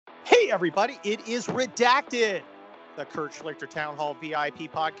Hey, everybody, it is Redacted, the Kurt Schlichter Town Hall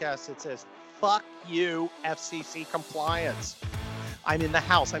VIP podcast that says, fuck you, FCC compliance. I'm in the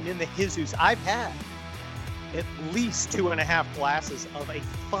house. I'm in the Jesus. I've had at least 2.5 glasses of a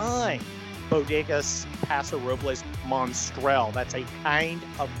fine Bodegas Paso Robles Monstrel. That's a kind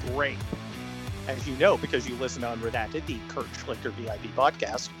of grape. As you know, because you listen to Unredacted, the Kurt Schlichter VIP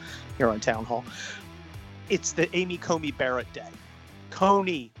podcast here on Town Hall. It's the Amy Coney Barrett day.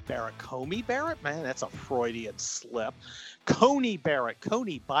 Coney Barrett. Coney Barrett? Man, that's a Freudian slip. Coney Barrett.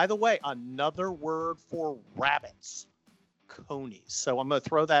 Coney, by the way, another word for rabbits. Conies. So I'm going to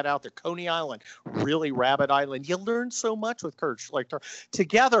throw that out there. Coney Island. Really Rabbit Island. You learn so much with Kurt Schlichter.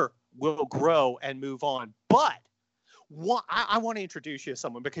 Together, we'll grow and move on. But I want to introduce you to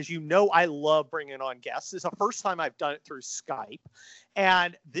someone because you know I love bringing on guests. It's the first time I've done it through Skype.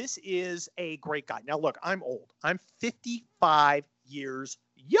 And this is a great guy. Now, look, I'm old. I'm 55 years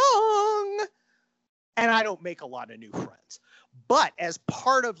young. And I don't make a lot of new friends. But as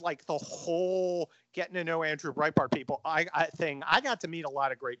part of like the whole getting to know Andrew Breitbart people I got to meet a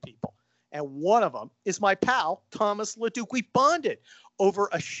lot of great people. And one of them is my pal, Thomas LeDuc. We bonded over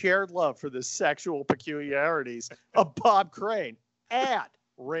a shared love for the sexual peculiarities of Bob Crane and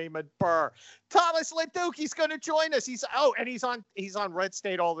Raymond Burr. Thomas LeDuc, he's going to join us. He's on Red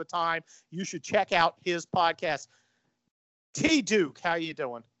State all the time. You should check out his podcast. T. Duke, how you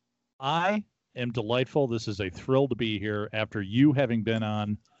doing? I am delightful. This is a thrill to be here after you having been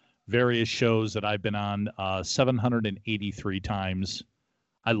on various shows that I've been on 783 times.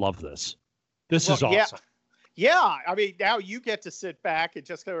 I love this. This is awesome. Yeah. I mean, now you get to sit back and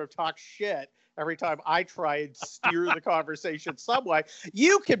just kind of talk shit every time I try and steer the conversation some way.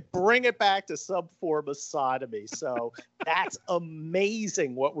 You can bring it back to some form of sodomy. So that's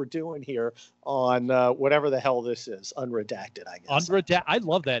amazing what we're doing here on whatever the hell this is. Unredacted, I guess. I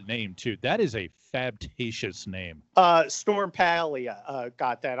love that name, too. That is a fabtitious name. Storm Palia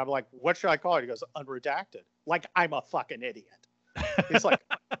got that. I'm like, what should I call it? He goes, Unredacted. Like I'm a fucking idiot. It's like,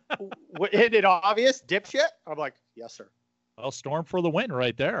 isn't it obvious, dipshit? I'm like, yes, sir. Well, Storm for the win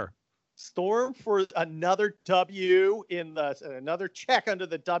right there. Storm for another W in another check under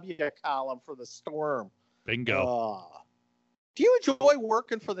the W column for the Storm. Bingo. Do you enjoy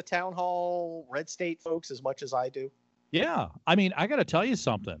working for the Town Hall Red State folks as much as I do? Yeah. I mean, I got to tell you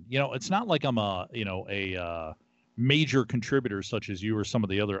something. You know, it's not like I'm a major contributor such as you or some of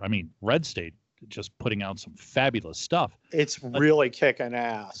the other. I mean, Red State just putting out some fabulous stuff. It's really kicking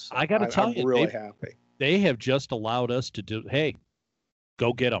ass. I got to tell you, I'm really happy. They have just allowed us to do, hey,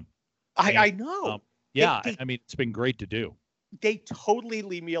 go get them. I know. I mean, it's been great to do. They totally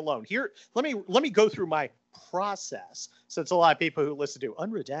leave me alone. Here, let me go through my process, since a lot of people who listen to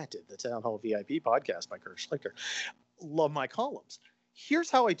Unredacted, the Town Hall VIP podcast by Kurt Schlichter, love my columns.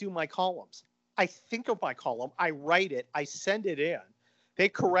 Here's how I do my columns. I think of my column, I write it, I send it in. They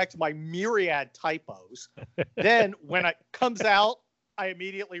correct my myriad typos. Then when it comes out, I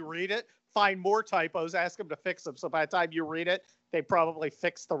immediately read it, find more typos, ask them to fix them. So by the time you read it, they probably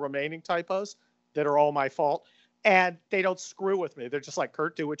fix the remaining typos that are all my fault. And they don't screw with me. They're just like,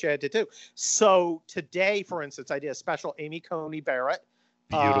 Kurt, do what you had to do. So today, for instance, I did a special Amy Coney Barrett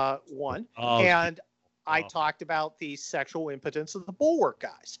one. And I talked about the sexual impotence of the Bulwark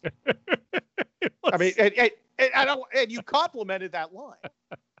guys. I mean, and you complimented that line.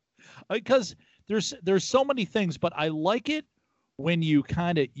 Because there's so many things, but I like it when you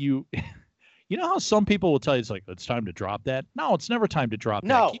kind of, you know how some people will tell you, it's like, it's time to drop that? No, it's never time to drop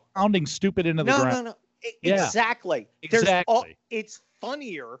that. Keep pounding stupid into the ground. No. Exactly. It's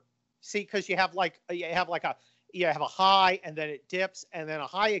funnier, see, because you have a high and then it dips and then a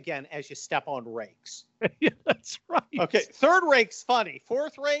high again as you step on rakes. Yeah, that's right. Okay, third rake's funny.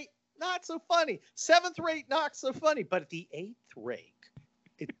 Fourth rake, not so funny. Seventh rake, not so funny. But at the eighth rake,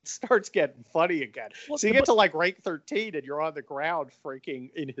 it starts getting funny again. Well, so you get to like rake 13 and you're on the ground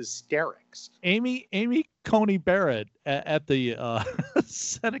freaking in hysterics. Amy Coney Barrett at the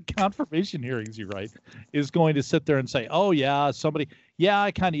Senate confirmation hearings, you write, is going to sit there and say, oh, yeah, somebody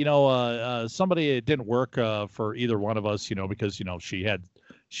it didn't work for either one of us, because,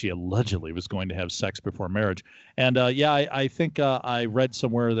 she allegedly was going to have sex before marriage. And I think I read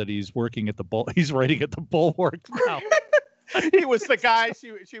somewhere that he's writing at the Bulwark now. He was the guy.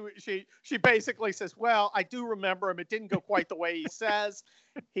 She basically says, well, I do remember him. It didn't go quite the way he says.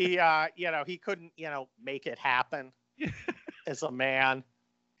 He couldn't, make it happen as a man.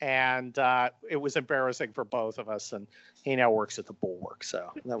 And it was embarrassing for both of us. And he now works at the Bulwark.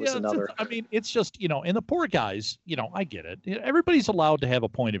 So that was another. It's just, and the poor guys, I get it. Everybody's allowed to have a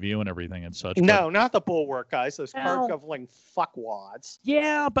point of view and everything and such. No, not the Bulwark guys. Those card-governing fuckwads.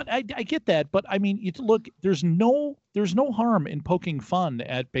 Yeah, but I get that. But I mean, look, there's no harm in poking fun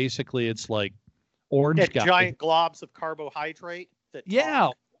at basically it's like orange guy. Giant globs of carbohydrate.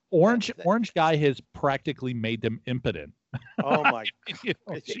 Orange guy has practically made them impotent. Oh my God.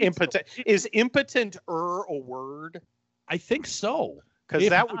 It's impotent. Is impotent a word? I think so. Because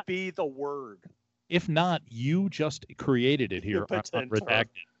that would be the word. If not, you just created it here on Redacted.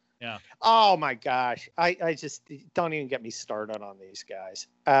 Yeah. Oh my gosh. I just don't even get me started on these guys.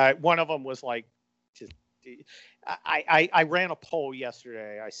 One of them was like, I ran a poll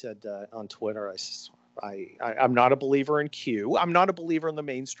yesterday. I said on Twitter, I'm not a believer in Q. I'm not a believer in the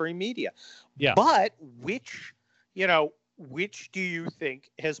mainstream media. Yeah. But which do you think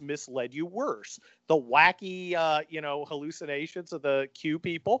has misled you worse? The wacky, hallucinations of the Q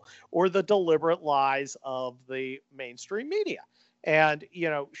people or the deliberate lies of the mainstream media? And,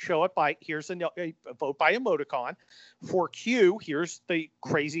 show it by, here's a vote by emoticon. For Q, here's the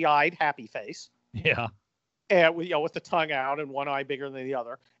crazy-eyed happy face. Yeah. And, with the tongue out and one eye bigger than the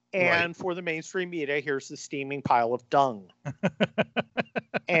other. And for the mainstream media, here's the steaming pile of dung.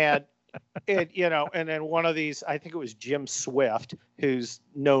 and then one of these, I think it was Jim Swift, who's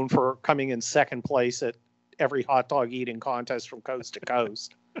known for coming in second place at every hot dog eating contest from coast to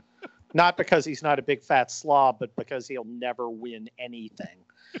coast. Not because he's not a big fat slob, but because he'll never win anything.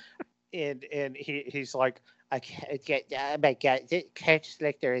 and he's like, I can't get, oh my God, Kurt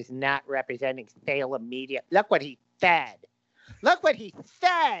Schlichter is not representing Salem media. Look what he said.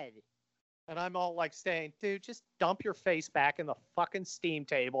 And I'm all like saying, dude, just dump your face back in the fucking steam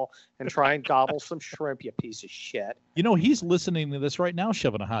table and try and gobble some shrimp, you piece of shit. He's listening to this right now,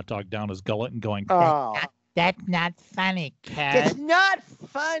 shoving a hot dog down his gullet and going, that's not funny, Kurt. It's not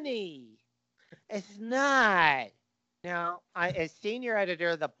funny. It's not. Now, as senior editor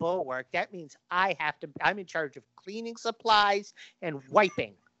of the Bulwark, that means I'm in charge of cleaning supplies and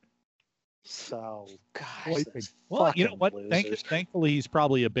wiping. So, gosh, well, you know what? Losers. Thankfully, he's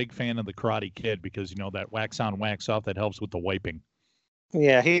probably a big fan of the Karate Kid because that wax on, wax off that helps with the wiping.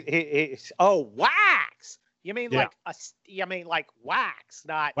 Yeah, he's wax. You mean like wax,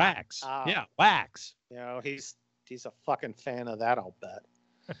 not wax? Wax. He's a fucking fan of that, I'll bet.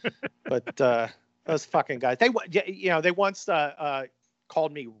 But those fucking guys, they once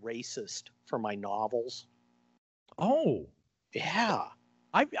called me racist for my novels. Oh, yeah.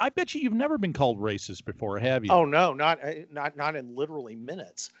 I bet you've never been called racist before, have you? Oh no, not in literally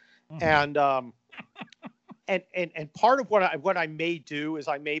minutes. Mm-hmm. And part of what I may do is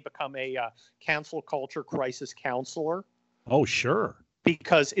I may become a cancel culture crisis counselor. Oh sure.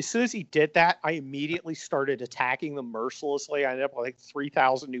 Because as soon as he did that, I immediately started attacking them mercilessly. I ended up with like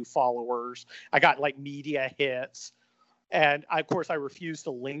 3,000 new followers. I got like media hits, and of course I refused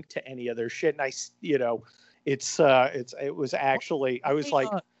to link to any of their shit. And it was actually, I was like,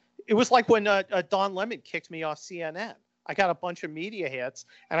 it was like when Don Lemon kicked me off CNN. I got a bunch of media hits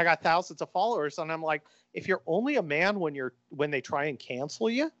and I got thousands of followers. And I'm like, if you're only a man when they try and cancel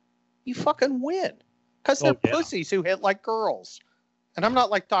you, you fucking win. Because they're pussies who hit like girls. And I'm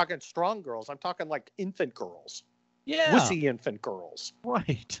not like talking strong girls. I'm talking like infant girls. Yeah. Wussy infant girls.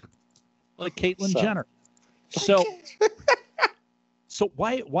 Right. Like Caitlyn Jenner. So... So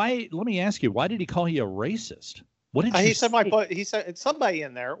why? Let me ask you. Why did he call you a racist? What did he said? He said somebody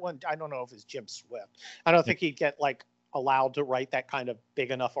in there. I don't know if it's Jim Swift. I don't think he'd get like allowed to write that kind of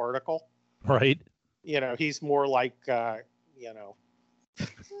big enough article. Right. He's more like You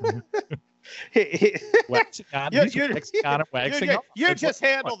just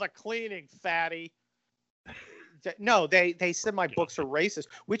handle the cleaning, fatty. No, they said my books are racist,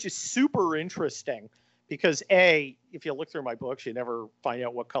 which is super interesting. Because if you look through my books, you never find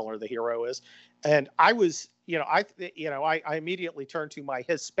out what color the hero is. And I was, I immediately turned to my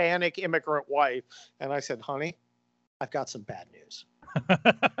Hispanic immigrant wife and I said, honey, I've got some bad news.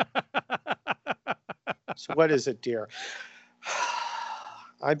 So what is it, dear?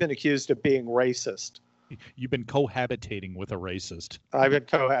 I've been accused of being racist. You've been cohabitating with a racist. I've been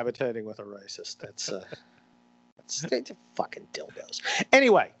cohabitating with a racist. That's fucking dildos.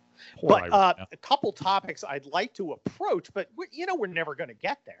 Anyway. But a couple topics I'd like to approach, but we're never going to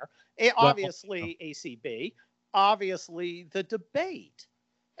get there. Obviously, ACB, obviously the debate.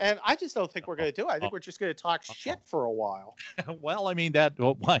 And I just don't think we're going to do it. I think we're just going to talk shit for a while. Well, I mean,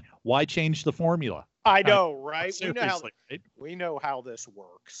 why change the formula? I know, right? Seriously, we know how this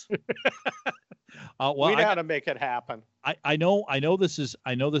works. Well, we know how to make it happen. I know this is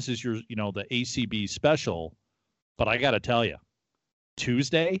your, the ACB special, but I got to tell you,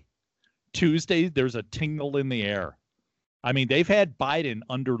 Tuesday, there's a tingle in the air. I mean, they've had Biden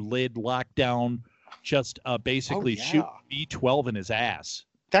under lid lockdown, just basically shoot B12 in his ass.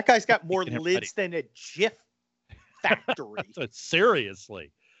 That guy's got more lids than a Jif factory.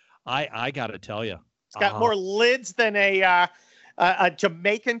 Seriously, I got to tell you, it's got more lids than a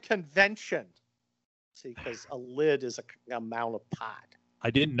Jamaican convention. See, because a lid is a amount of pot. I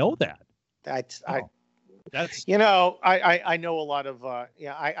didn't know that. That's I know a lot of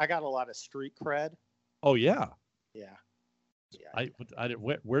I got a lot of street cred. Oh yeah. Yeah.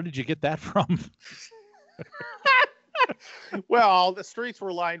 Where did you get that from? Well, the streets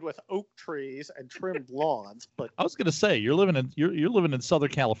were lined with oak trees and trimmed lawns, but I was going to say you're living in Southern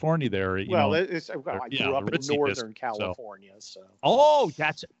California there. I grew up in Northern California, so. Oh,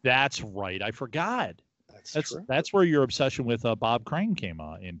 that's right. I forgot. That's where your obsession with Bob Crane came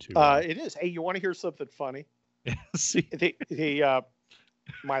into. It is. Hey, you want to hear something funny? See,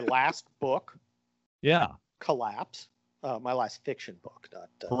 my last book. Yeah. Collapse. My last fiction book, not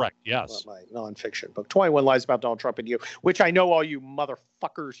correct. Yes, my nonfiction book, 21 Lies About Donald Trump and You, which I know all you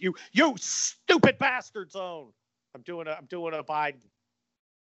motherfuckers, you stupid bastards own. I'm doing a Biden.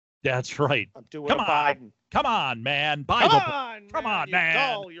 That's right. I'm doing Biden. Come on, man. Bible. Come on, man. You're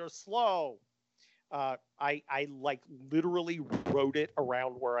dull. You're slow. I literally wrote it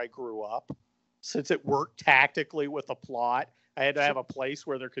around where I grew up, since it worked tactically with the plot. I had to have a place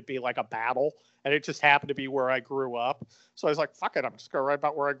where there could be like a battle, and it just happened to be where I grew up. So I was like, fuck it, I'm just going to write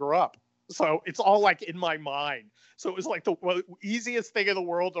about where I grew up. So it's all like in my mind. So it was like the easiest thing in the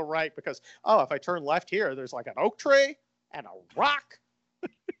world to write, because, if I turn left here, there's like an oak tree and a rock,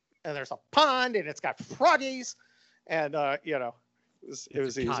 and there's a pond, and it's got froggies, and, it was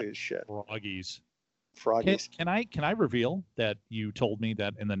easy as shit. Froggies. Can I reveal that you told me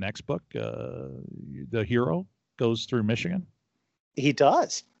that in the next book, the hero goes through Michigan? He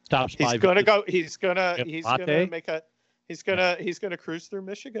does. Stops by. He's gonna cruise through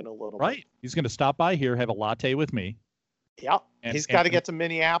Michigan a little bit. Right. He's gonna stop by here, have a latte with me. Yeah. He's got to get to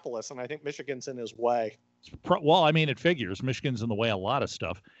Minneapolis, and I think Michigan's in his way. Well, I mean, it figures Michigan's in the way of a lot of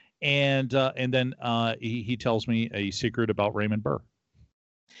stuff, and then he tells me a secret about Raymond Burr.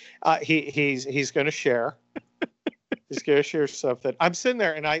 He's going to share. He's going to share something. I'm sitting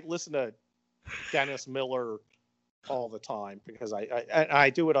there and I listen to Dennis Miller all the time, because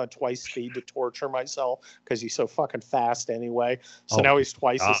I do it on twice speed to torture myself, because he's so fucking fast anyway. So now he's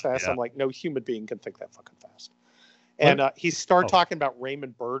twice as fast. Yeah. I'm like, no human being can think that fucking fast. And he started talking about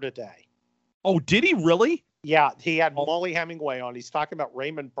Raymond Burr today. Oh, did he really? Yeah, he had Molly Hemingway on. He's talking about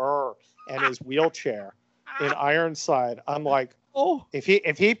Raymond Burr and his wheelchair in Ironside. I'm like,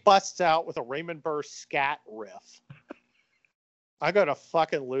 if he busts out with a Raymond Burr scat riff, I'm gonna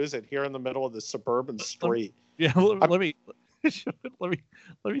fucking lose it here in the middle of the suburban street. Yeah, let me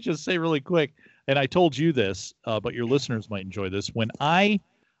just say really quick, and I told you this, but your listeners might enjoy this. When I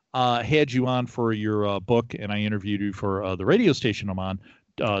had you on for your book, and I interviewed you for the radio station I'm on,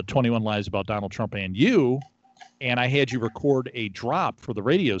 21 Lies About Donald Trump and You, and I had you record a drop for the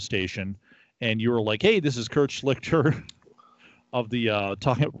radio station, and you were like, "Hey, this is Kurt Schlichter of the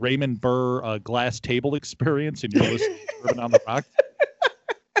talking Raymond Burr glass table experience," and you're listening to Urban on the Rock.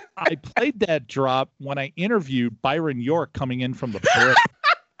 I played that drop when I interviewed Byron York coming in from the Barrett.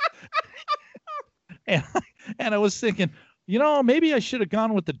 and I was thinking, maybe I should have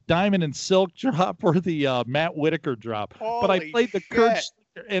gone with the Diamond and Silk drop or the Matt Whitaker drop. Holy but I played the Kurt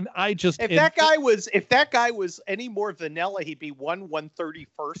Schlichter, and I just if that guy was any more vanilla, he'd be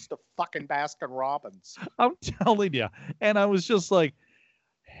 1/131st of fucking Baskin Robbins. I'm telling you. And I was just like,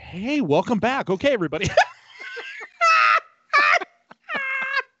 hey, welcome back. Okay, everybody.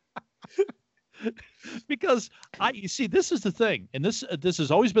 Because you see, this is the thing, and this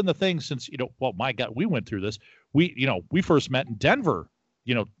has always been the thing since, well, my God, we went through this. We first met in Denver,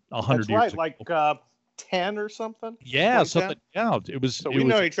 100 years ago. Like 10 or something. Yeah, like something. That? Yeah, it was. So we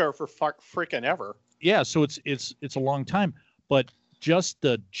know each other for freaking ever. Yeah, so it's a long time, but just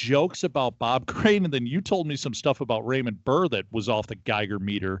the jokes about Bob Crane, and then you told me some stuff about Raymond Burr that was off the Geiger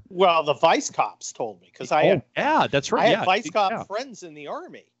meter. Well, the vice cops told me, because yeah, that's right. I had vice cop friends in the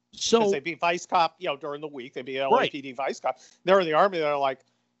Army. So they'd be vice cop, during the week, they'd be LAPD vice cop. They're in the Army. They're like,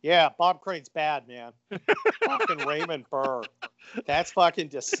 yeah, Bob Crane's bad, man. Fucking Raymond Burr. That's fucking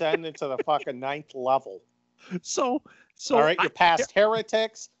descending to the fucking 9th level. So all right, you're past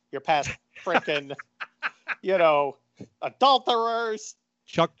heretics. You're past freaking, adulterers.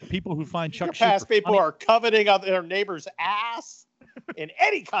 People who find Chuck. You're past people who are coveting their neighbor's ass in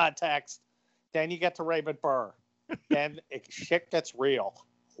any context. Then you get to Raymond Burr. Then shit gets real.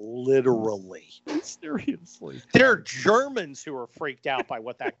 Literally. Seriously. There are Germans who are freaked out by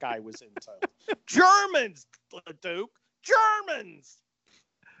what that guy was into. Germans, Duke. Germans.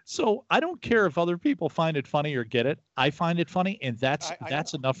 So I don't care if other people find it funny or get it. I find it funny, and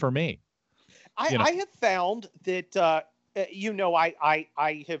that's enough for me. I have found that,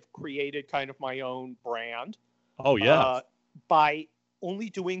 I have created kind of my own brand. Oh, yeah. By only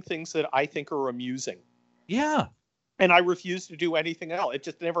doing things that I think are amusing. Yeah. And I refuse to do anything else. It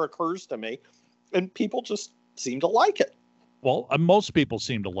just never occurs to me. And people just seem to like it. Well, most people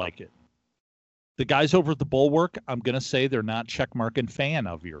seem to like it. The guys over at the Bulwark, I'm going to say they're not checkmarking fan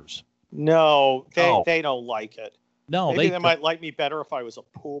of yours. No, they don't like it. No, Maybe they might like me better if I was a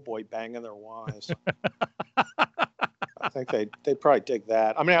pool boy banging their wives. I think they'd probably dig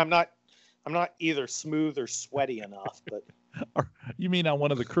that. I mean, I'm not either smooth or sweaty enough, but you mean on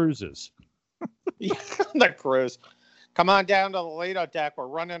one of the cruises? Yeah, the cruise. Come on down to the Lido deck. We're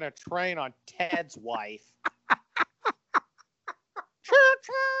running a train on Ted's wife.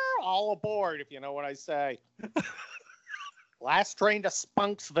 All aboard, if you know what I say. Last train to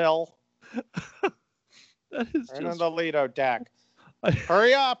Spunksville. That is right on the Lido deck.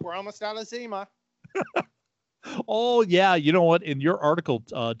 Hurry up. We're almost out of Zima. Oh, yeah. You know what? In your article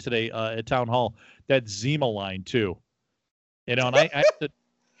today at Town Hall, that Zima line, too. You know, and I have to,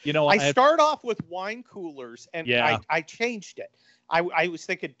 you know, I start off with wine coolers, and yeah. I changed it. I was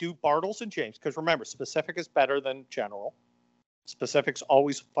thinking do Bartles and James, because remember, specific is better than general. Specific's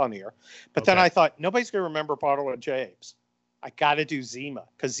always funnier. But then I thought, nobody's going to remember Bartle and James. I got to do Zima,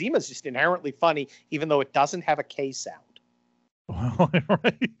 because Zima's just inherently funny, even though it doesn't have a K sound.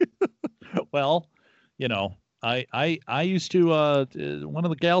 Right. Well, you know, I used to, one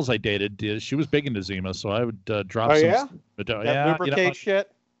of the gals I dated, she was big into Zima, so I would drop some. Yeah? But, that lubricate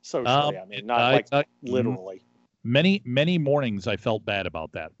shit? Socially, I mean, not literally. Many mornings I felt bad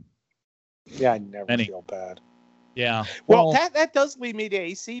about that. Yeah, I never feel bad. Yeah. Well, that does lead me to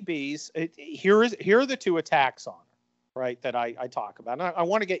ACBs. Here are the two attacks on her, right, that I talk about. And I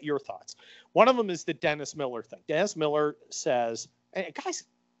want to get your thoughts. One of them is the Dennis Miller thing. Dennis Miller says, guy's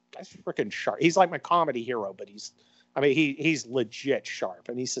freaking sharp. He's like my comedy hero, but he's legit sharp.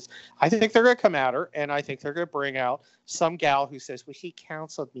 And he says, I think they're going to come at her, and I think they're going to bring out some gal who says, well, he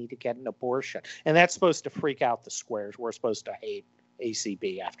counseled me to get an abortion. And that's supposed to freak out the squares. We're supposed to hate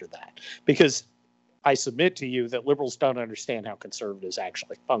ACB after that. Because I submit to you that liberals don't understand how conservatives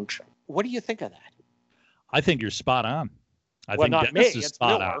actually function. What do you think of that? I think you're spot on. I think not Dennis me. is It's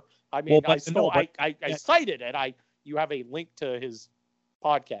spot Miller. on. I mean, Well, I cited it. You have a link to his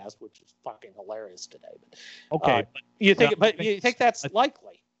podcast, which is fucking hilarious today. But, okay, you think that's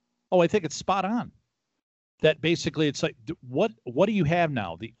likely? Oh, I think it's spot on. That basically, it's like, what do you have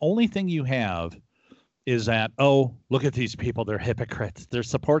now? The only thing you have is that, oh, look at these people. They're hypocrites. They're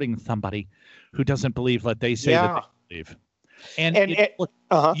supporting somebody who doesn't believe what they say that they believe. And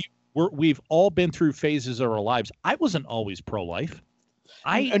we've all been through phases of our lives. I wasn't always pro-life.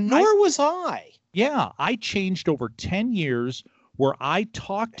 Nor was I. Yeah, I changed over 10 years where I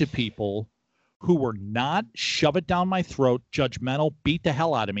talked to people who were not shove it down my throat, judgmental, beat the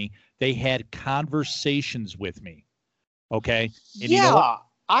hell out of me. They had conversations with me. Okay? And you know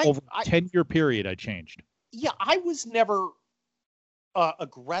what? Over a 10-year period, I changed. Yeah, I was never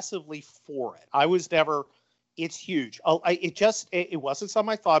aggressively for it. I was never, it's huge. It wasn't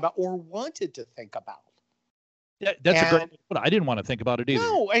something I thought about or wanted to think about. That's a great, but I didn't want to think about it either.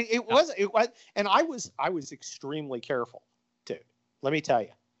 No, it was, and I was extremely careful, dude. Let me tell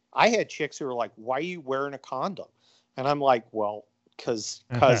you, I had chicks who were like, "Why are you wearing a condom?" And I'm like, "Well, because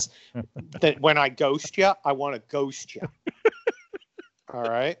when I ghost you, I want to ghost you." All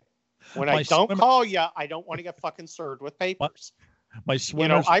right. When I don't call you, I don't want to get fucking served with papers. My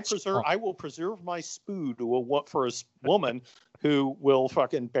swimmers. I will preserve my spoo for a woman who will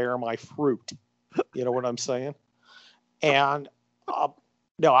fucking bear my fruit. You know what I'm saying? And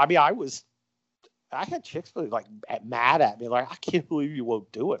no, I mean, I had chicks like mad at me, like, I can't believe you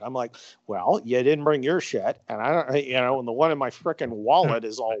won't do it. I'm like, well, you didn't bring your shit, and I don't, and the one in my freaking wallet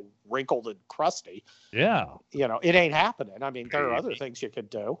is all wrinkled and crusty. Yeah, it ain't happening. I mean, there are other things you could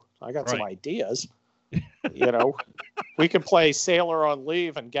do. I got some ideas. We can play sailor on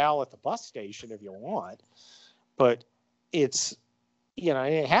leave and gal at the bus station if you want, but it's, it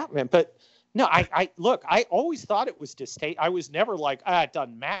ain't happening. But no, I always thought it was distasteful. I was never like, it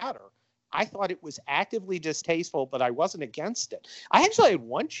doesn't matter. I thought it was actively distasteful, but I wasn't against it. I actually had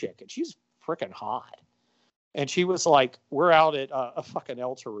one chick, and she's freaking hot. And she was like, we're out at a fucking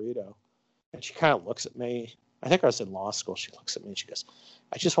El Torito. And she kind of looks at me, I think I was in law school. She looks at me and she goes,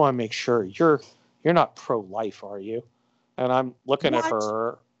 I just want to make sure you're not pro-life, are you? And I'm looking at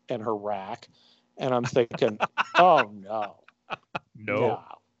her and her rack, and I'm thinking, oh no.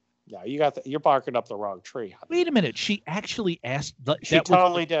 No, you're barking up the wrong tree. Honey. Wait a minute. She actually asked. She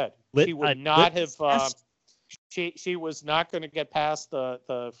totally did. She would not have. She was not going to get past the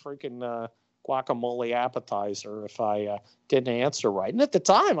freaking guacamole appetizer if I didn't answer right. And at the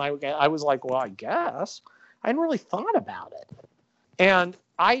time, I was like, well, I guess I hadn't really thought about it. And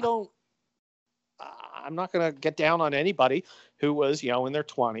I'm not going to get down on anybody who was, in their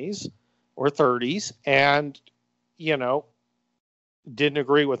 20s or 30s and, didn't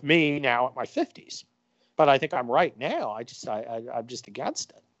agree with me now at my 50s. But I think I'm right now. I'm just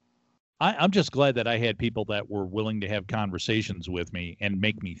against it. I'm just glad that I had people that were willing to have conversations with me and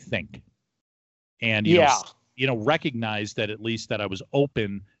make me think. And, recognize that at least that I was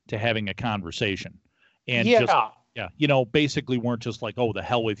open to having a conversation. And basically weren't just like, oh, the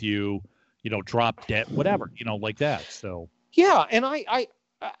hell with you, drop dead, whatever, like that. So. Yeah. And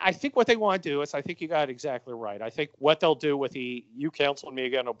I think what they want to do is, I think you got it exactly right. I think what they'll do with you counseled me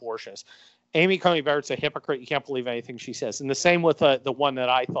again, abortions. Amy Coney Barrett's a hypocrite. You can't believe anything she says. And the same with the one that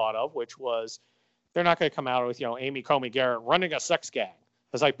I thought of, which was they're not going to come out with, Amy Coney Barrett running a sex gang.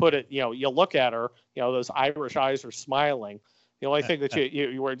 As I put it, you look at her, those Irish eyes are smiling. The only thing that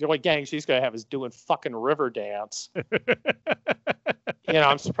the only gang she's going to have is doing fucking river dance.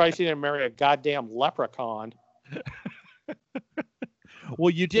 I'm surprised she didn't marry a goddamn leprechaun.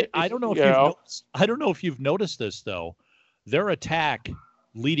 Well, you did. I don't know if you've noticed this though. Their attack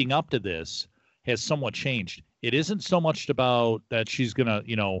leading up to this has somewhat changed. It isn't so much about that she's going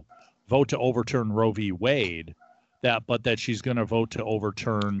to, vote to overturn Roe v. Wade, but that she's going to vote to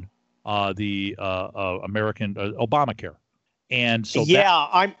overturn the American Obamacare. And so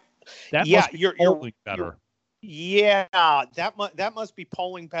you're polling better. That must be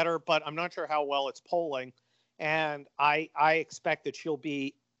polling better, but I'm not sure how well it's polling. And I expect that she'll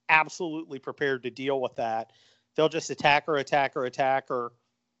be absolutely prepared to deal with that. They'll just attack her.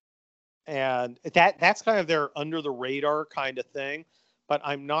 And that's kind of their under the radar kind of thing. But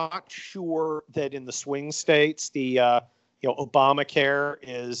I'm not sure that in the swing states, the Obamacare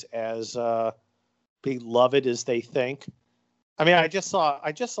is as beloved as they think. I mean, I just saw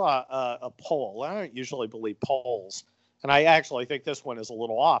a poll. I don't usually believe polls, and I actually think this one is a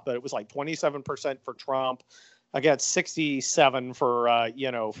little off. But it was like 27% for Trump against 67 for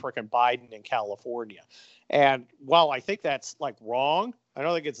frickin' Biden in California. And while I think that's like wrong, I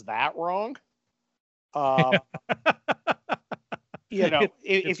don't think it's that wrong.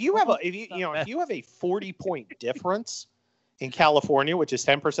 If you have a 40-point difference in California, which is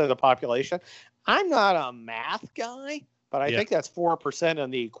 10% of the population, I'm not a math guy, but I think that's 4%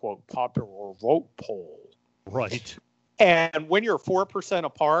 on the quote popular vote poll. Right. And when you're 4%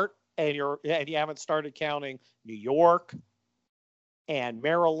 apart and you haven't started counting New York and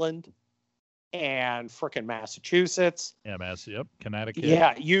Maryland and frickin' Massachusetts. Yeah, Connecticut.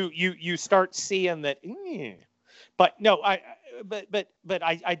 Yeah, you start seeing that. But no, I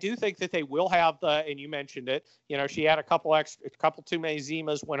do think that they will have and you mentioned it. She had a couple too many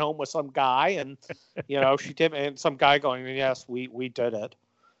Zimas, went home with some guy, and she did, and some guy going, yes, we did it,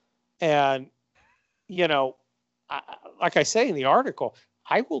 and like I say in the article,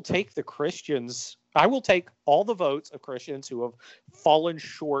 I will take the Christians. I will take all the votes of Christians who have fallen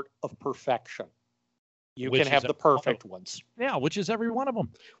short of perfection. You can have the perfect ones. Yeah, which is every one of them.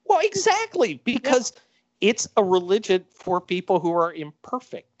 Well, exactly, because it's a religion for people who are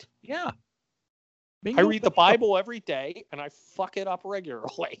imperfect. Yeah. I read the Bible every day, and I fuck it up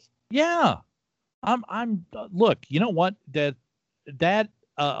regularly. Yeah. I'm look, you know what? That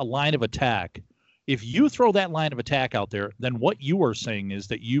a line of attack, if you throw that line of attack out there, then what you are saying is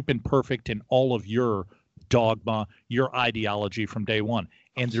that you've been perfect in all of your dogma, your ideology from day one.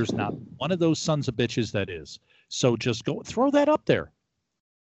 And there's not one of those sons of bitches that is. So just go throw that up there.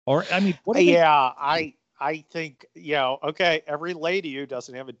 Or, I mean, I think, okay, every lady who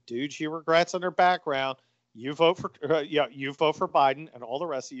doesn't have a dude she regrets in her background, you vote for Biden, and all the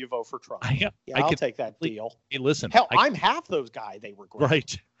rest of you vote for Trump. I'll take that deal. Hey, listen. Hell, I'm half those guys they regret.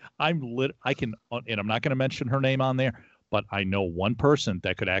 Right. and I'm not going to mention her name on there, but I know one person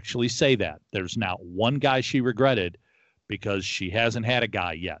that could actually say that. There's not one guy she regretted because she hasn't had a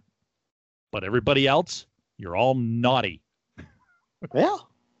guy yet. But everybody else, you're all naughty. Yeah.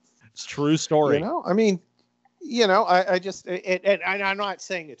 It's a true story. I mean, I just, and I'm not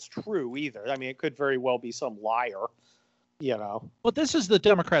saying it's true either. I mean, it could very well be some liar, But this is the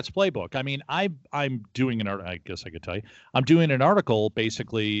Democrats' playbook. I mean, I'm doing an article. I guess I could tell you. I'm doing an article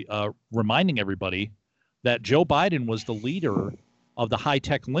basically reminding everybody that Joe Biden was the leader of the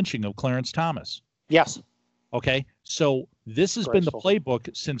high-tech lynching of Clarence Thomas. Yes. Okay, so this has been the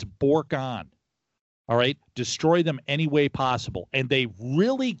playbook since Bork on. All right, destroy them any way possible, and they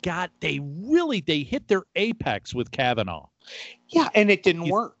hit their apex with Kavanaugh. Yeah, and it didn't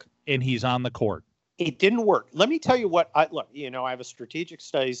work. And he's on the court. It didn't work. Let me tell you what. I have a strategic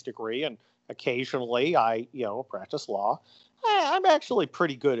studies degree, and occasionally I practice law. I'm actually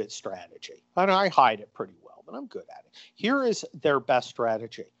pretty good at strategy, and I hide it pretty well, but I'm good at it. Here is their best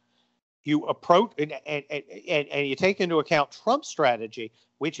strategy. You approach and you take into account Trump's strategy,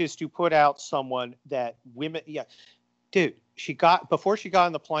 which is to put out someone that women. Yeah, dude. Before she got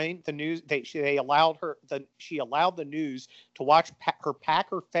on the plane, the news she allowed the news to watch her pack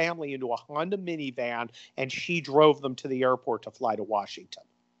her family into a Honda minivan, and she drove them to the airport to fly to Washington.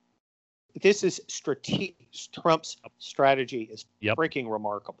 This is Trump's strategy is freaking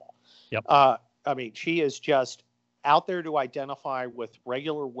remarkable. Yep. I mean, she is just out there to identify with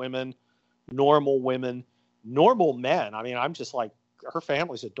regular women, normal women, normal men. I mean, I'm just like, her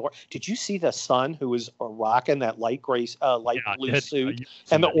family's adorable. Did you see the son who was rocking that light blue suit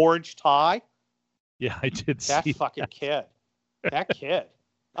and the orange tie? Yeah, I did that see fucking kid. That kid.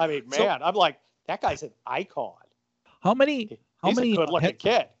 I mean, man, I'm like, that guy's an icon. He's a good-looking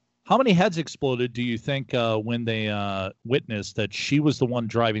kid. How many heads exploded, do you think, when they witnessed that she was the one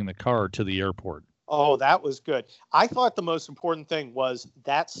driving the car to the airport? Oh, that was good. I thought the most important thing was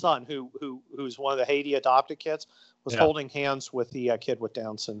that son, who's one of the Haiti adopted kids, was holding hands with the kid with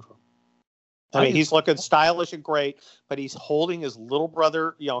Down syndrome. I mean, he's looking stylish and great, but he's holding his little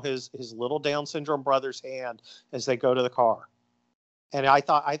brother, his little Down syndrome brother's hand as they go to the car. And I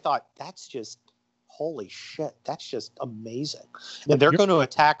thought that's just, holy shit, that's just amazing. And they're going to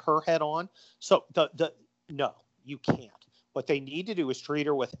attack her head on. So no, you can't. What they need to do is treat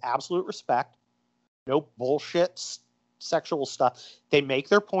her with absolute respect. No bullshit sexual stuff. They make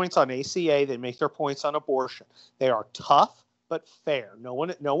their points on ACA. They make their points on abortion. They are tough but fair. No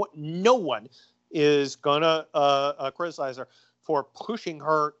one is gonna criticize her for pushing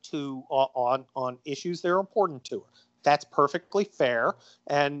her to on issues that are important to her. That's perfectly fair,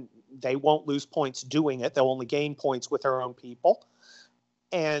 and they won't lose points doing it. They'll only gain points with their own people,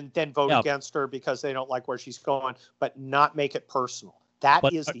 and then vote against her because they don't like where she's going, but not make it personal. That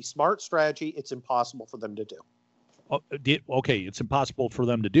is the smart strategy. It's impossible for them to do. Okay, it's impossible for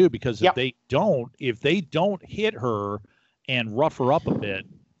them to do because if they don't hit her and rough her up a bit,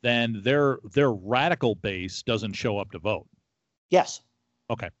 then their radical base doesn't show up to vote. Yes.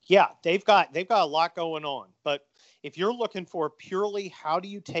 Okay. Yeah, they've got a lot going on. But if you're looking for purely how do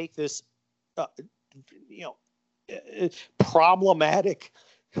you take this, problematic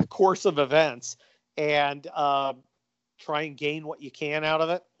course of events and try and gain what you can out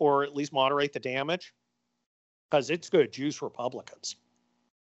of it, or at least moderate the damage, because it's going to juice Republicans.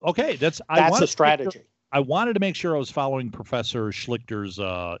 Okay, that's a strategy. I wanted to make sure I was following Professor Schlichter's,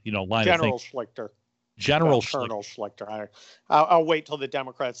 line General of thinking. Schlichter. General Colonel Schlichter. I'll wait till the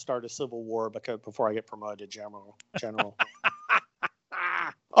Democrats start a civil war before I get promoted to general.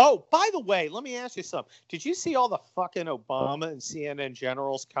 Oh, by the way, let me ask you something. Did you see all the fucking Obama and CNN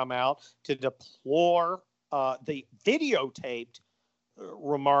generals come out to deplore the videotaped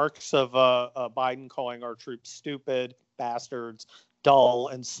remarks of Biden calling our troops stupid bastards, dull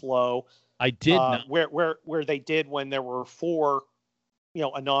and slow? I did not. Where they did when there were 4,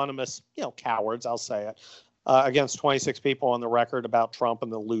 anonymous, cowards, I'll say it, against 26 people on the record about Trump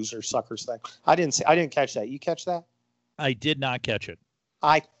and the loser suckers thing. I didn't catch that. You catch that? I did not catch it.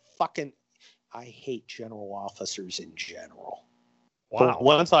 I hate general officers in general. Wow. The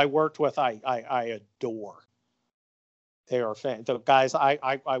ones I worked with, I adore. They are the guys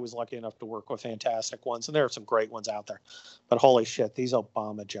I was lucky enough to work with, fantastic ones, and there are some great ones out there. But holy shit, these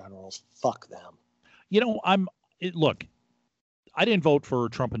Obama generals, fuck them. Look, I didn't vote for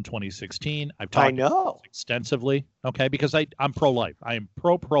Trump in 2016. I've talked about this extensively, okay, because I'm pro-life. I am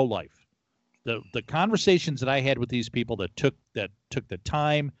pro-life. The conversations that I had with these people that took the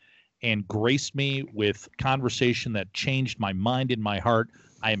time and graced me with conversation that changed my mind and my heart,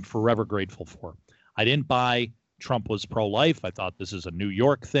 I am forever grateful for. I didn't buy Trump was pro-life. I thought this is a New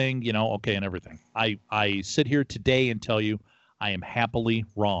York thing, okay, and everything. I sit here today and tell you I am happily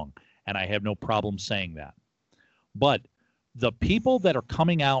wrong, and I have no problem saying that. But the people that are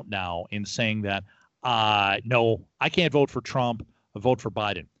coming out now and saying that, no, I can't vote for Trump, I vote for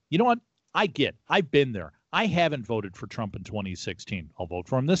Biden. You know what? I've been there. I haven't voted for Trump in 2016. I'll vote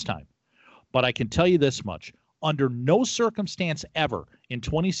for him this time. But I can tell you this much. Under no circumstance ever in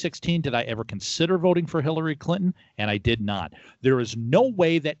 2016 did I ever consider voting for Hillary Clinton, and I did not. There is no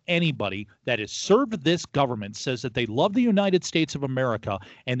way that anybody that has served this government says that they love the United States of America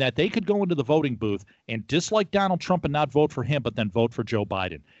and that they could go into the voting booth and dislike Donald Trump and not vote for him, but then vote for Joe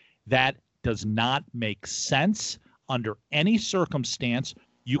Biden. That does not make sense under any circumstance.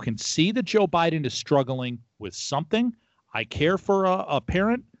 You can see that Joe Biden is struggling with something. I care for a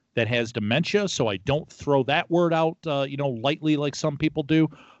parent that has dementia, so I don't throw that word out, lightly like some people do.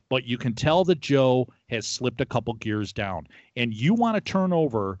 But you can tell that Joe has slipped a couple gears down. And you want to turn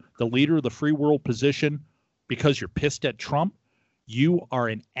over the leader of the free world position because you're pissed at Trump? You are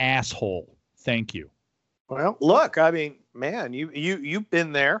an asshole. Thank you. Well, look, I mean, man, you've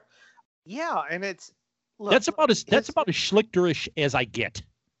been there. Yeah, and it's that's about as schlichterish as I get.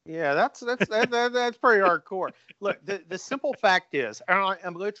 Yeah, that's pretty hardcore. Look, the simple fact is, and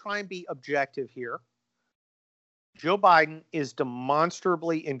I'm going to try and be objective here. Joe Biden is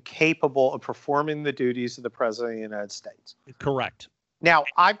demonstrably incapable of performing the duties of the president of the United States. Correct. Now,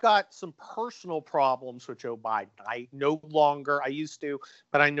 I've got some personal problems with Joe Biden. I used to,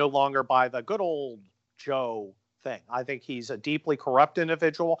 but I no longer buy the good old Joe thing. I think he's a deeply corrupt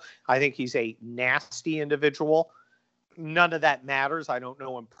individual. I think he's a nasty individual. None of that matters. I don't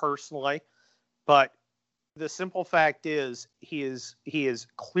know him personally, but the simple fact is he is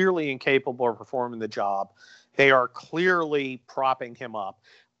clearly incapable of performing the job. They are clearly propping him up.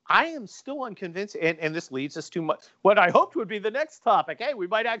 I am still unconvinced, and this leads us to what I hoped would be the next topic. Hey, we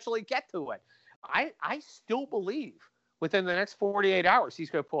might actually get to it. I still believe within the next 48 hours he's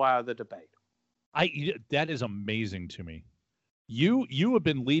going to pull out of the debate. That is amazing to me. You have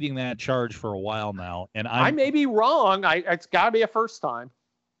been leading that charge for a while now, and I may be wrong. It's got to be a first time.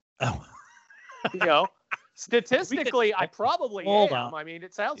 Oh. Statistically, I probably am. I mean,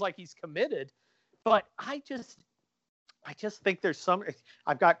 it sounds like he's committed, but I just think there's some.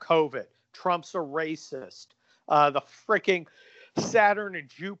 I've got COVID. Trump's a racist. The freaking Saturn and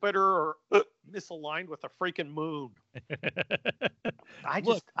Jupiter are misaligned with the freaking moon. I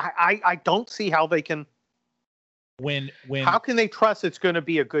don't see how they can. When how can they trust it's going to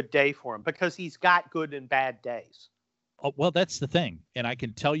be a good day for him? Because he's got good and bad days. Oh, well, that's the thing. And I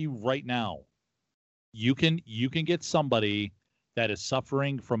can tell you right now, you can get somebody that is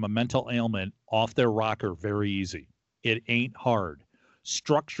suffering from a mental ailment off their rocker very easy. It ain't hard.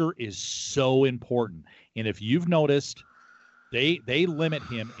 Structure is so important. And if you've noticed, they limit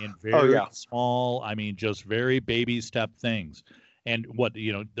him in very small, just very baby step things. And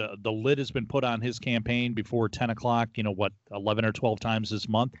the lid has been put on his campaign before 10 o'clock, 11 or 12 times this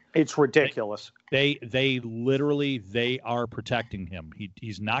month. It's ridiculous. They literally are protecting him.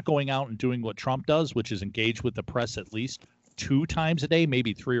 He's not going out and doing what Trump does, which is engage with the press at least 2 times a day,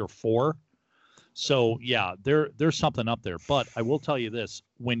 maybe 3 or 4. So, yeah, there's something up there. But I will tell you this.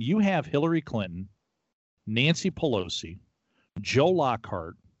 When you have Hillary Clinton, Nancy Pelosi, Joe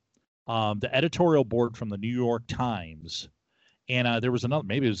Lockhart, the editorial board from the New York Times, and there was another,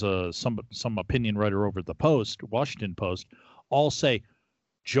 maybe it was some opinion writer over at the Post, Washington Post, all say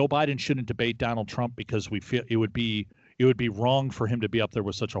Joe Biden shouldn't debate Donald Trump because we feel it would be wrong for him to be up there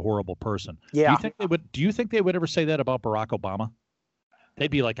with such a horrible person. Yeah. Do you think they would ever say that about Barack Obama?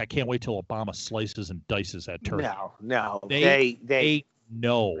 They'd be like, I can't wait till Obama slices and dices that turkey. No. They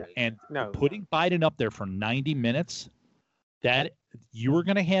know. And putting Biden up there for 90 minutes, that you are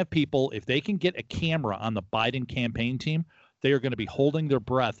going to have people, if they can get a camera on the Biden campaign team, they are going to be holding their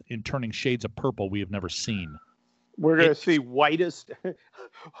breath and turning shades of purple we have never seen. We're going to see whitest.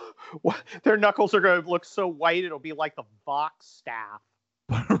 Their knuckles are going to look so white, it'll be like the Vox staff.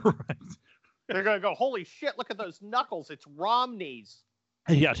 Right. They're going to go, holy shit, look at those knuckles. It's Romney's.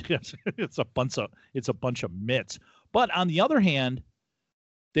 Yes. It's a bunch of mitts. But on the other hand,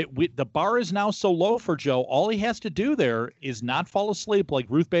 the bar is now so low for Joe. All he has to do there is not fall asleep like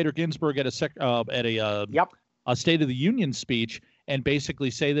Ruth Bader Ginsburg at a State of the Union speech and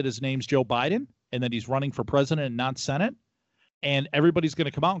basically say that his name's Joe Biden and that he's running for president and not Senate. And everybody's going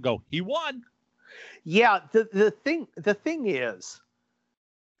to come out and go, he won. Yeah. The thing is,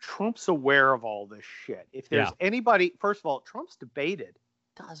 Trump's aware of all this shit. If there's anybody, first of all, Trump's debated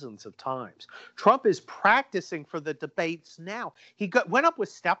dozens of times. Trump is practicing for the debates now. He went up with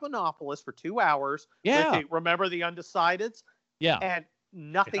Stephanopoulos for 2 hours. Yeah. Remember the undecideds? Yeah. And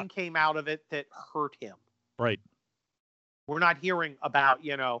nothing came out of it that hurt him. Right. We're not hearing about,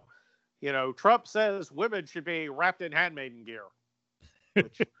 Trump says women should be wrapped in handmaiden gear.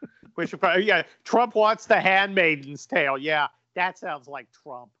 Which Trump wants the handmaiden's tale. Yeah, that sounds like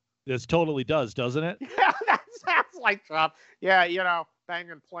Trump. This totally does, doesn't it? Yeah, that sounds like Trump. Yeah,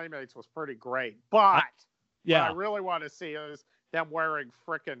 banging playmates was pretty great. But Yeah. What I really want to see is them wearing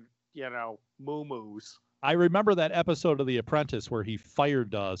frickin', moo-moos. I remember that episode of The Apprentice where he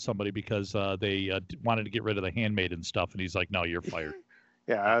fired somebody because they wanted to get rid of the handmaid stuff, and he's like, "No, you're fired.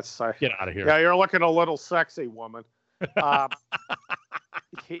 Yeah, that's Get out of here." Yeah, you're looking a little sexy, woman.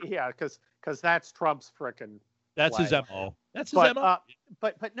 Yeah, because that's Trump's frickin'. That's play. his MO. That's his MO.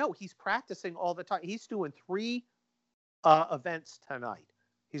 But no, he's practicing all the time. He's doing 3 events tonight.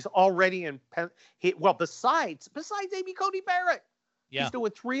 He's already in. Besides maybe Coney Barrett, Yeah. he's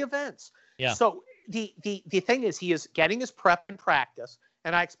doing 3 events. Yeah. So the thing is, he is getting his prep and practice,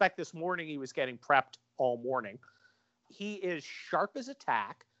 and I expect this morning he was getting prepped all morning. He is sharp as a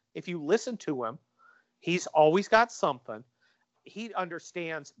tack. If you listen to him, he's always got something. He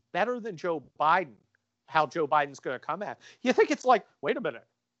understands better than Joe Biden how Joe Biden's going to come at. You think it's like, wait a minute,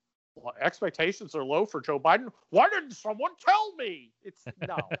 well, expectations are low for Joe Biden. Why didn't someone tell me? It's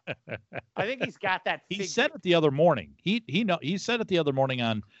no. I think he's got that. He said it the other morning. He said it the other morning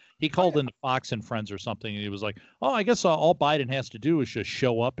on. He called into Fox and Friends or something, and he was like, "Oh, I guess all Biden has to do is just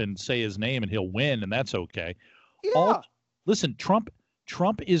show up and say his name, and he'll win, and that's okay." Yeah. Listen, Trump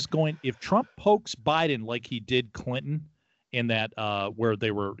is going. If Trump pokes Biden like he did Clinton in that where they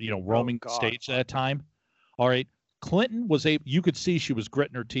were roaming the stage that time, all right. Clinton was you could see she was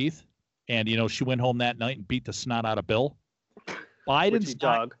gritting her teeth, and she went home that night and beat the snot out of Bill. Biden's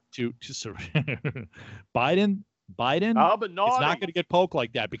not Biden is not going to get poked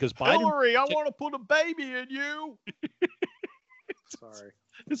like that because Biden. Hillary, I want to put a baby in you. Sorry.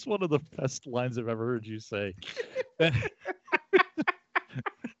 It's one of the best lines I've ever heard you say.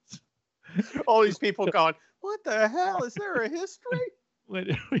 All these people going, what the hell? Is there a history?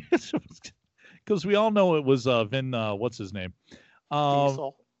 Because we all know it was Vin. What's his name?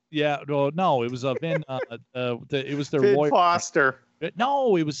 Diesel. Yeah. No, it was Vin. It was their Vin lawyer. Foster.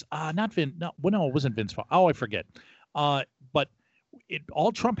 No, it was not Vin. No, it wasn't Vince Foster. Oh, I forget. But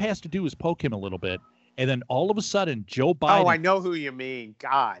all Trump has to do is poke him a little bit, and then all of a sudden, Joe Biden. Oh, I know who you mean.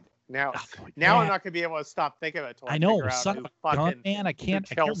 God. Now I'm not going to be able to stop thinking of it. I know. Son of a gun, man. I can't.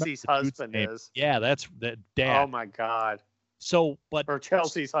 Chelsea's husband is. Yeah, that's that dad. Oh my God. So, but or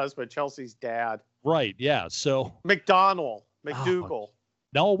Chelsea's husband, Chelsea's dad. Right. Yeah. So McDougal.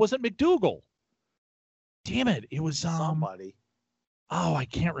 No, it wasn't McDougal. Damn it! It was somebody. Oh, I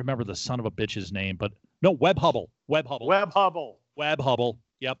can't remember the son of a bitch's name, but no, Webb Hubble. Webb Hubble.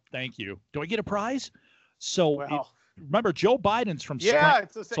 Yep. Thank you. Do I get a prize? So remember, Joe Biden's from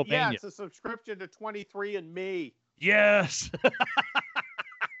Pennsylvania. It's a subscription to 23andMe. Yes.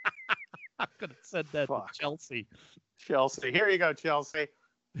 I could have said that to Chelsea. Here you go, Chelsea.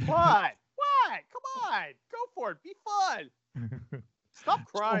 What? Come on. Go for it. Be fun. Stop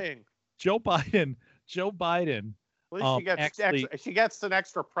crying. Joe Biden. At least she gets an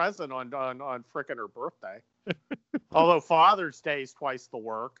extra present on frickin' her birthday. Although Father's Day is twice the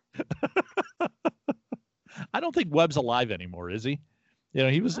work. I don't think Webb's alive anymore, is he?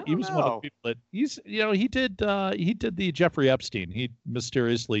 He was one of the people that he did the Jeffrey Epstein. He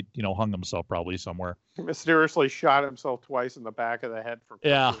mysteriously, hung himself probably somewhere. He mysteriously shot himself twice in the back of the head for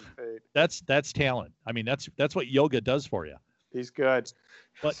 15 feet. That's talent. I mean, that's what yoga does for you. He's good.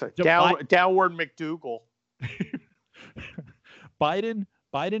 But downward McDougal. Biden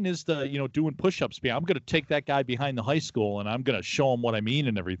is the doing push-ups. I'm going to take that guy behind the high school and I'm going to show him what I mean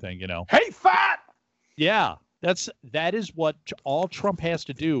and everything. Hey, fat. Yeah, that is what all Trump has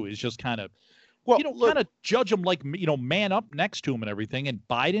to do is just kind of, kind of judge him like man up next to him and everything. And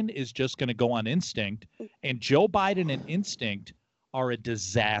Biden is just going to go on instinct. And Joe Biden and instinct are a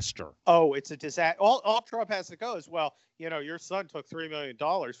disaster. Oh, it's a disaster. All Trump has to go is, your son took $3 million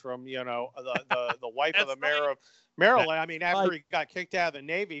from the wife of the mayor of Maryland. I mean, after he got kicked out of the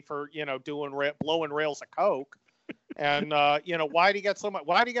Navy for blowing rails of coke. And why did he get so much?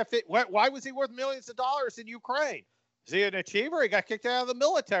 Why was he worth millions of dollars in Ukraine? Is he an achiever? He got kicked out of the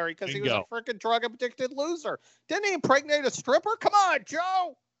military because he was a freaking drug addicted loser. Didn't he impregnate a stripper? Come on,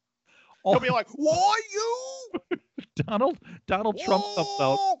 Joe. He'll be like, why you? Donald Trump comes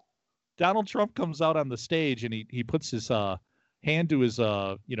out. Donald Trump comes out on the stage and he puts his hand to his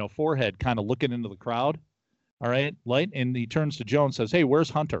forehead, kind of looking into the crowd. All right, and he turns to Joe and says, "Hey, where's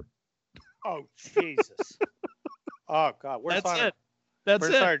Hunter?" Oh Jesus. Oh God, where's Hunter? Where's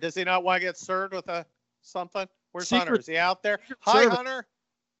Hunter? Does he not want to get served with something? Where's Hunter? Is he out there? Hi, Hunter.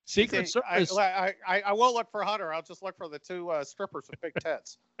 Secret Service. I won't look for Hunter. I'll just look for the 2 strippers with big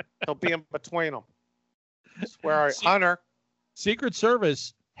tits. He'll be in between them. Swear, Hunter. Secret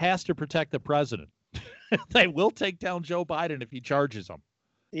Service has to protect the president. They will take down Joe Biden if he charges them.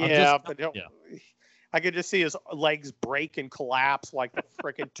 Yeah, I could just see his legs break and collapse like the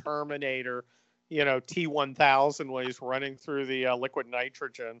freaking Terminator. T-1000 when he's running through the liquid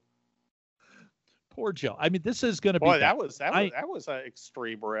nitrogen. Poor Joe. I mean, this is going to be. Boy, that was an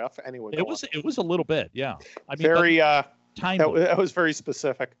extreme riff. Anyway, it was a little bit, yeah. I mean, very timely. That was very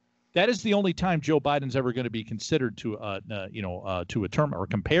specific. That is the only time Joe Biden's ever going to be considered to a term or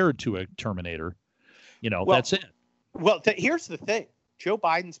compared to a Terminator. That's it. Well, here's the thing: Joe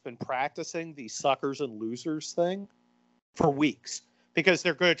Biden's been practicing the suckers and losers thing for weeks because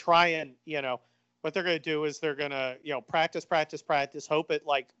they're going to try and what they're going to do is they're going to practice, hope it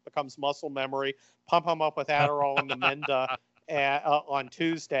becomes muscle memory, pump him up with Adderall and Namenda on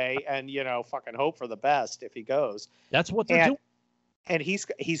Tuesday, and fucking hope for the best if he goes. That's what they're doing. And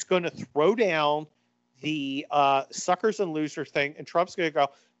he's going to throw down the suckers and losers thing, and Trump's going to go,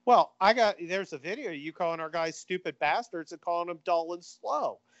 well, there's a video of you calling our guys stupid bastards and calling them dull and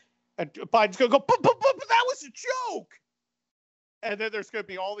slow. And Biden's going to go, but that was a joke. And then there's going to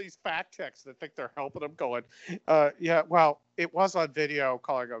be all these fact checks that think they're helping them going, yeah, well, it was on video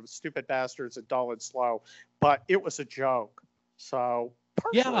calling them stupid bastards and dull and slow, but it was a joke. So,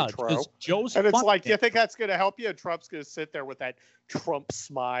 yeah, because Joe's and it's like, you think that's going to help you? And Trump's going to sit there with that Trump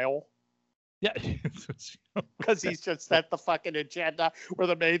smile. Yeah. Because he's just set the fucking agenda where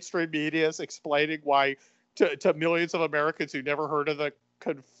the mainstream media is explaining why to millions of Americans who never heard of the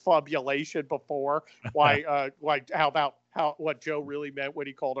confabulation before, what Joe really meant when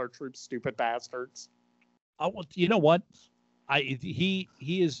he called our troops stupid bastards. You know what? He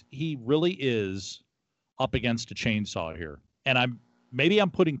really is up against a chainsaw here. And I'm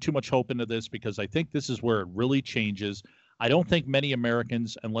putting too much hope into this because I think this is where it really changes. I don't think many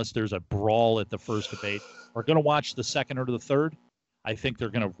Americans, unless there's a brawl at the first debate, are going to watch the second or the third. I think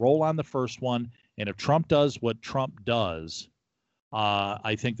they're going to roll on the first one. And if Trump does what Trump does,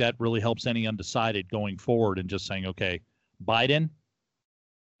 I think that really helps any undecided going forward and just saying, okay, Biden,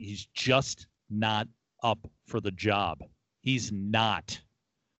 he's just not up for the job. He's not.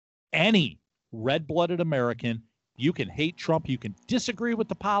 Any red-blooded American, you can hate Trump, you can disagree with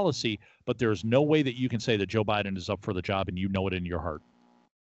the policy, but there's no way that you can say that Joe Biden is up for the job and you know it in your heart.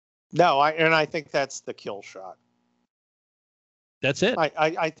 No, I think that's the kill shot. That's it.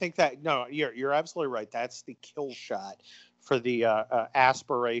 I think that, no, you're absolutely right. That's the kill shot for the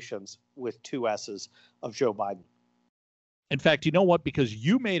aspirations with two S's of Joe Biden. In fact, you know what? Because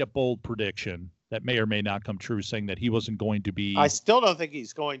you made a bold prediction that may or may not come true, saying that he wasn't going to be. I still don't think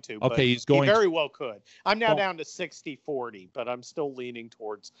he's going to. Okay, but he's going. He very well could. I'm now down to 60-40, but I'm still leaning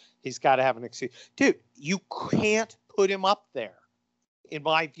towards he's got to have an excuse. Dude, you can't put him up there, in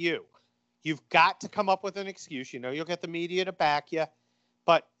my view. You've got to come up with an excuse. You'll get the media to back you,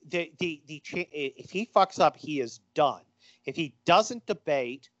 but if he fucks up, he is done. If he doesn't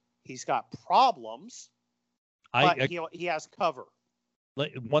debate, he's got problems. But he has cover.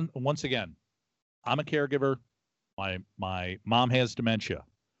 Once again, I'm a caregiver. My mom has dementia.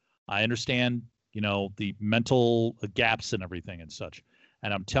 I understand, the mental gaps and everything and such.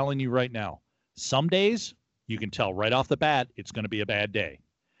 And I'm telling you right now, some days you can tell right off the bat it's going to be a bad day.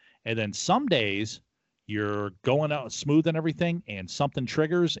 And then some days you're going out smooth and everything and something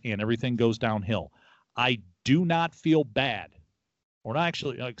triggers and everything goes downhill. I do not feel bad. Or not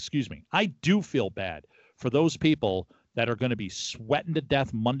actually, excuse me. I do feel bad for those people that are going to be sweating to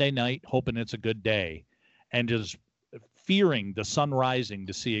death Monday night, hoping it's a good day, and just fearing the sun rising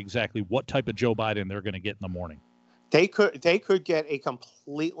to see exactly what type of Joe Biden they're going to get in the morning. They could get a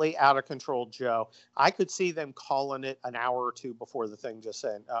completely out of control Joe. I could see them calling it an hour or two before the thing, just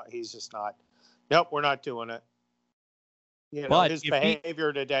saying, he's just not. Nope, we're not doing it. But his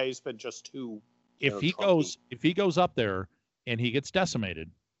behavior today has been just too. If he goes up there and he gets decimated,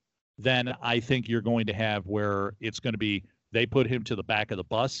 then I think you're going to have where it's going to be they put him to the back of the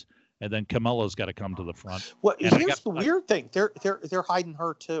bus, and then Kamala's got to come to the front. Well, here's the weird thing: they're hiding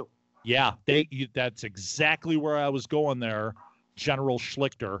her too. Yeah, that's exactly where I was going there, General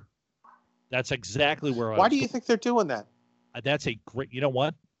Schlichter. That's exactly where I was. Why do you think they're doing that? That's a great. You know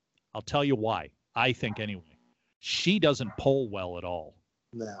what? I'll tell you why. I think anyway. She doesn't poll well at all.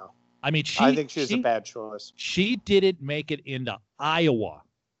 No. I mean, I think she's a bad choice. She didn't make it into Iowa,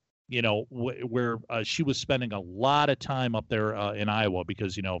 where she was spending a lot of time up there in Iowa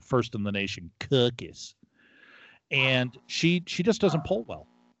because, first in the nation cookies. And she just doesn't poll well.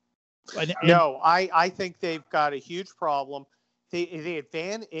 No, I think they've got a huge problem.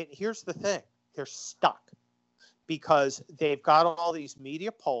 Here's the thing. They're stuck because they've got all these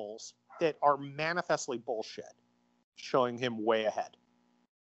media polls that are manifestly bullshit, showing him way ahead.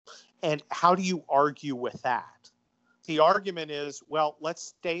 And how do you argue with that? The argument is, well, let's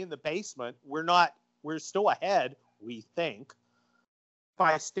stay in the basement. We're still ahead, we think,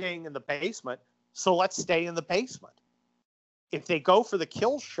 by staying in the basement. So let's stay in the basement. If they go for the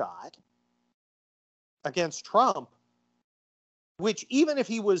kill shot against Trump, which even if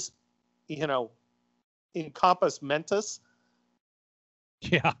he was, in compos mentis,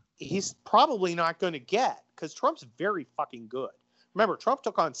 he's probably not going to get, because Trump's very fucking good. Remember, Trump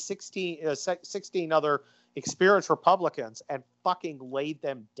took on 16 other experienced Republicans and fucking laid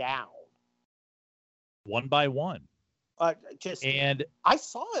them down. One by one. And I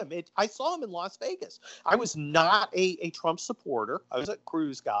saw him. I saw him in Las Vegas. I was not a Trump supporter. I was a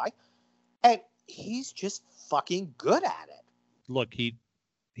Cruz guy, and he's just fucking good at it. Look, he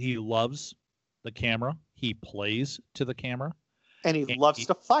loves the camera. He plays to the camera, and he loves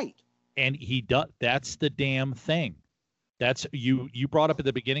to fight. And he does. That's the damn thing. That's you brought up at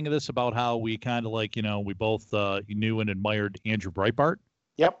the beginning of this about how we kind of we both knew and admired Andrew Breitbart.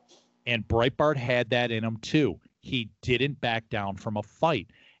 Yep. And Breitbart had that in him too. He didn't back down from a fight.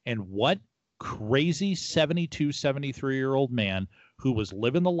 And what crazy 72, 73-year-old man who was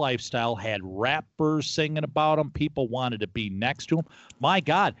living the lifestyle, had rappers singing about him, people wanted to be next to him. My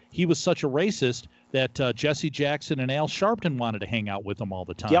God, he was such a racist that Jesse Jackson and Al Sharpton wanted to hang out with him all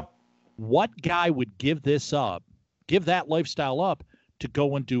the time. Yep. What guy would give that lifestyle up to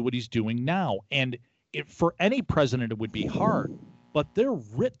go and do what he's doing now? And for any president, it would be hard. But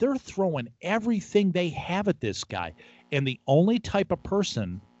they're throwing everything they have at this guy. And the only type of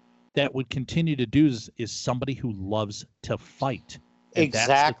person that would continue to do is somebody who loves to fight. And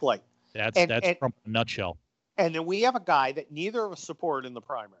exactly. That's Trump in a nutshell. And then we have a guy that neither of us support in the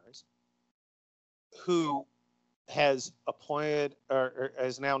primaries, who has appointed or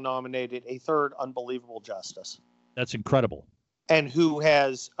has now nominated a third unbelievable justice. That's incredible. And who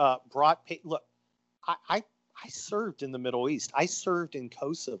has brought – look, I served in the Middle East. I served in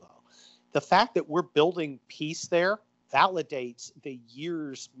Kosovo. The fact that we're building peace there validates the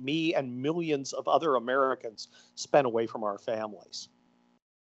years me and millions of other Americans spent away from our families.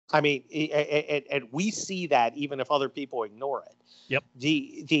 I mean, and we see that even if other people ignore it. Yep.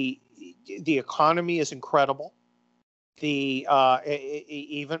 The economy is incredible. Even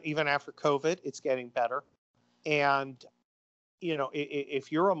after COVID, it's getting better. And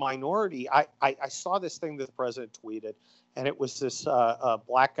if you're a minority, I saw this thing that the president tweeted, and it was this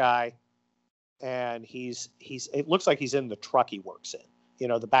black guy, and it looks like he's in the truck he works in,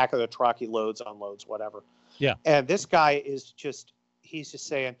 the back of the truck, he loads, unloads, whatever. Yeah. And this guy he's just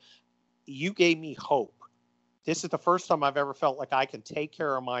saying, you gave me hope. This is the first time I've ever felt like I can take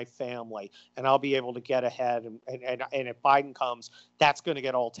care of my family and I'll be able to get ahead. And if Biden comes, that's going to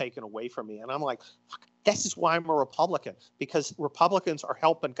get all taken away from me. And I'm like, fuck, this is why I'm a Republican, because Republicans are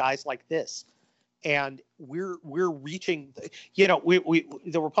helping guys like this. And we're reaching,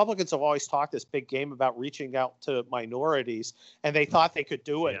 the Republicans have always talked this big game about reaching out to minorities, and they thought they could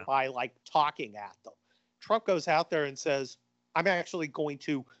do it by talking at them. Trump goes out there and says, I'm actually going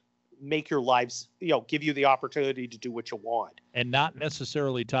to make your lives, give you the opportunity to do what you want. And not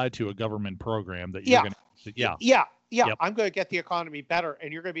necessarily tied to a government program that you're going to, Yep. I'm going to get the economy better,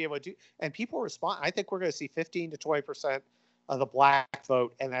 and you're going to be able to do, and people respond. I think we're going to see 15 to 20% of the black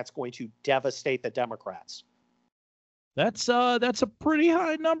vote, and that's going to devastate the Democrats. That's a pretty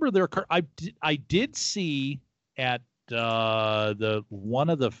high number there. I did see at the one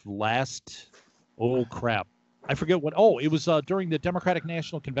of the last, oh crap, I forget what. Oh, it was during the Democratic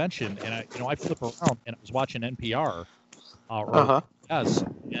National Convention, and I flip around and I was watching NPR, yes,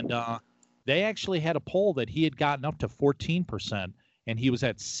 and they actually had a poll that he had gotten up to 14%, and he was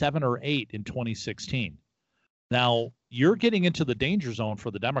at 7 or 8 in 2016. Now you're getting into the danger zone for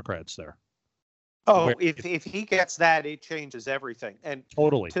the Democrats there. Oh, if he gets that, it changes everything, and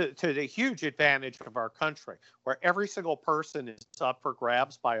totally to the huge advantage of our country, where every single person is up for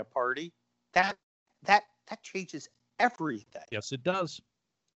grabs by a party. That changes everything. Yes, it does.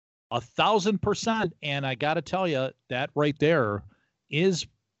 1,000%. And I got to tell you, that right there is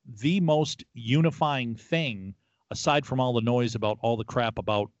the most unifying thing, aside from all the noise about all the crap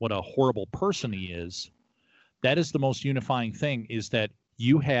about what a horrible person he is. That is the most unifying thing, is that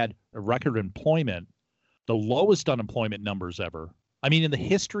you had a record employment, the lowest unemployment numbers ever. I mean, in the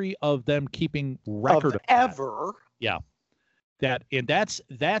history of them keeping record of ever. Yeah. That's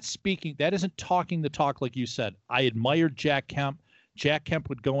speaking. That isn't talking the talk, like you said. I admired Jack Kemp. Jack Kemp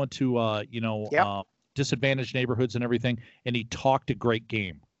would go into disadvantaged neighborhoods and everything, and he talked a great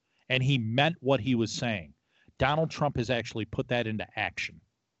game, and he meant what he was saying. Donald Trump has actually put that into action.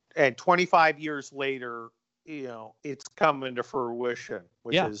 And 25 years later, it's coming to fruition,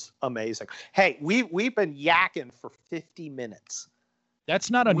 which is amazing. Hey, we've been yakking for 50 minutes.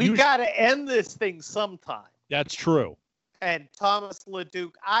 That's not unusual. We got to end this thing sometime. That's true. And Thomas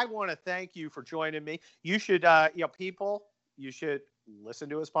LeDuc, I want to thank you for joining me. You should, people, you should listen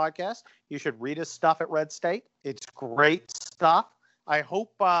to his podcast. You should read his stuff at Red State. It's great stuff. I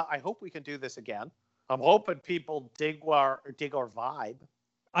hope we can do this again. I'm hoping people dig our vibe.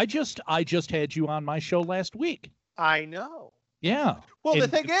 I just had you on my show last week. I know. Yeah. Well, the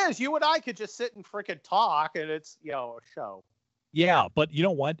thing is, you and I could just sit and freaking talk, and it's a show. Yeah, but you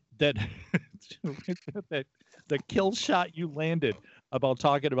know what? That the kill shot you landed about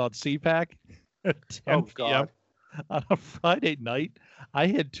talking about CPAC at 10 p.m. on a Friday night, I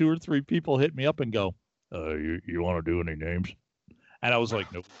had 2 or 3 people hit me up and go, you want to do any names? And I was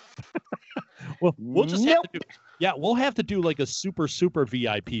like, nope. Well, we'll just have to do like a super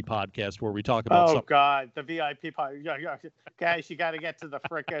VIP podcast where we talk about something. Oh God, the VIP podcast. Guys, you got to get to the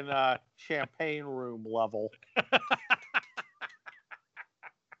frickin' champagne room level.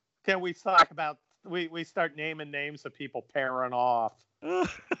 Can we talk about we start naming names of people pairing off?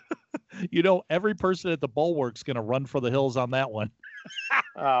 Every person at the Bulwark's going to run for the hills on that one.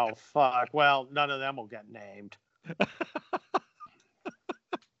 Oh, fuck. Well, none of them will get named.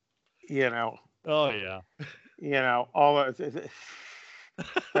 Oh, yeah. All of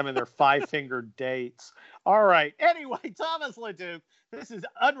them in their 5-finger dates. All right. Anyway, Thomas LeDuc, this is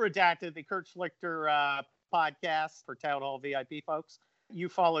Unredacted, the Kurt Schlichter podcast for Town Hall VIP folks. You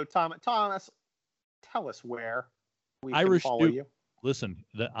follow Thomas. Thomas, tell us where we can follow you. Listen,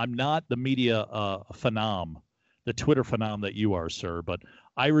 I'm not the media phenom, the Twitter phenom that you are, sir, but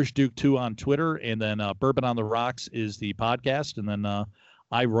Irish Duke 2 on Twitter, and then Bourbon on the Rocks is the podcast, and then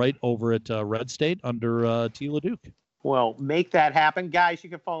I write over at Red State under T. LeDuc. Well, make that happen. Guys, you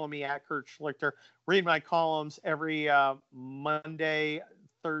can follow me at Kurt Schlichter. Read my columns every Monday,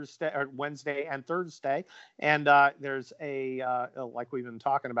 Thursday, or Wednesday and Thursday. And there's like we've been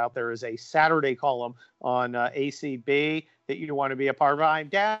talking about, there is a Saturday column on ACB that you want to be a part of. I'm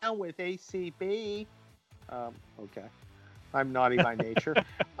down with ACB. Okay. I'm naughty by nature.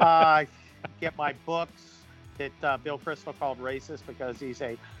 Get my books that Bill Crystal called racist because he's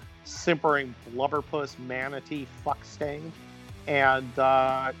a simpering blubberpuss manatee fuck stain. And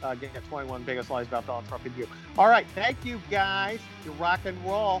get 21 biggest lies about Donald Trump and you. All right, thank you guys. You rock and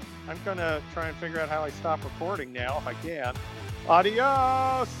roll. I'm gonna try and figure out how I stop recording now if I can.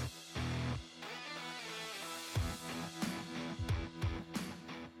 Adios.